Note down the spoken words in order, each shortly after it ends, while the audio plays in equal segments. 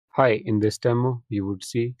Hi, in this demo, you would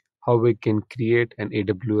see how we can create an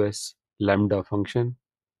AWS Lambda function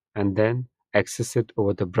and then access it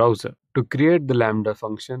over the browser. To create the Lambda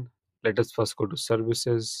function, let us first go to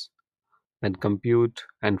Services, then Compute,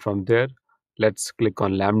 and from there, let's click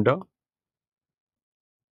on Lambda.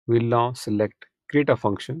 We'll now select Create a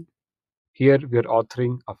function. Here, we are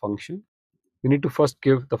authoring a function. We need to first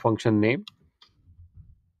give the function name,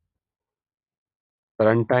 the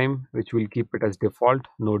runtime, which will keep it as default,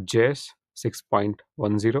 Node.js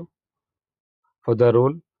 6.10. For the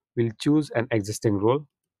role, we'll choose an existing role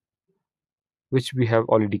which we have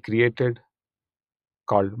already created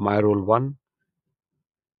called myrole1,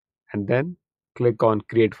 and then click on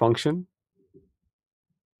create function.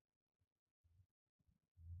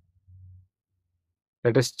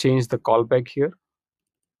 Let us change the callback here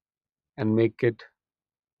and make it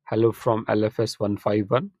hello from LFS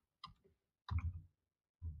 151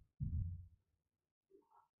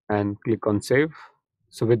 and click on save.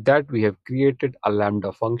 So with that, we have created a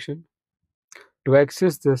Lambda function. To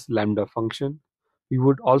access this Lambda function, we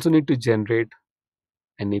would also need to generate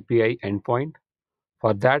an API endpoint.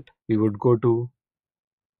 For that, we would go to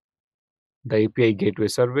the API gateway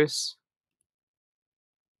service,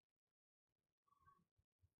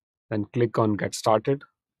 then click on get started.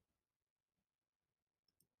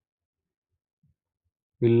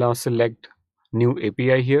 We'll now select new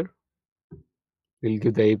API here. We'll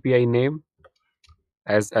give the API name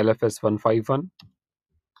as LFS 151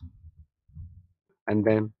 and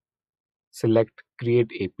then select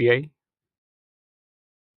create API.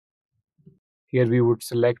 Here we would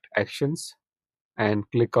select actions and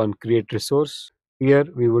click on create resource. Here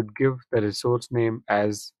we would give the resource name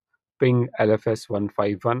as ping LFS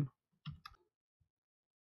 151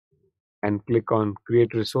 and click on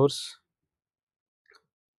create resource.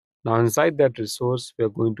 Now inside that resource, we are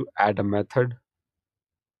going to add a method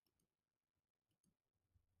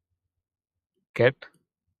get.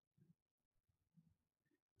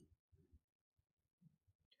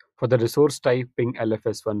 For the resource type ping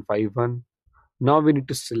LFS 151, now we need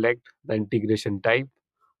to select the integration type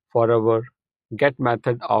for our get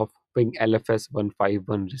method of ping LFS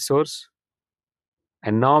 151 resource.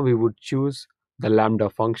 And now we would choose the Lambda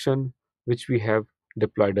function which we have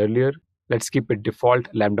deployed earlier. Let's keep it default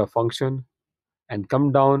Lambda function and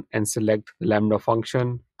come down and select the Lambda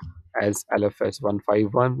function as LFS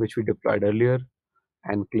 151 which we deployed earlier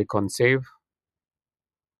and click on save.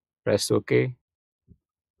 Press OK.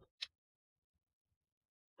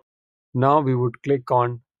 Now we would click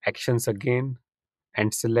on actions again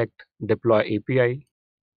and select deploy API.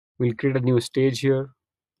 We'll create a new stage here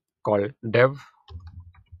called dev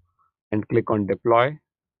and click on deploy.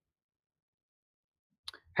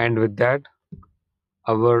 And with that,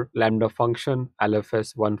 our Lambda function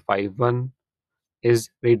LFS 151 is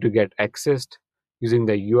ready to get accessed using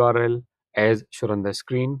the URL as shown on the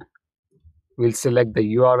screen. We'll select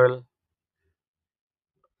the URL,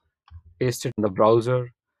 paste it in the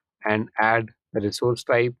browser, and add the resource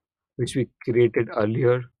type which we created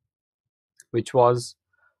earlier, which was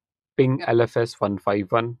ping LFS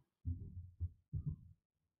 151.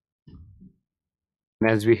 And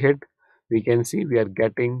as we hit, we can see we are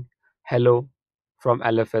getting hello from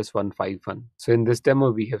LFS 151. So in this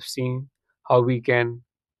demo, we have seen how we can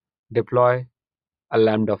deploy a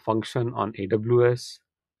Lambda function on AWS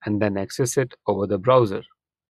and then access it over the browser.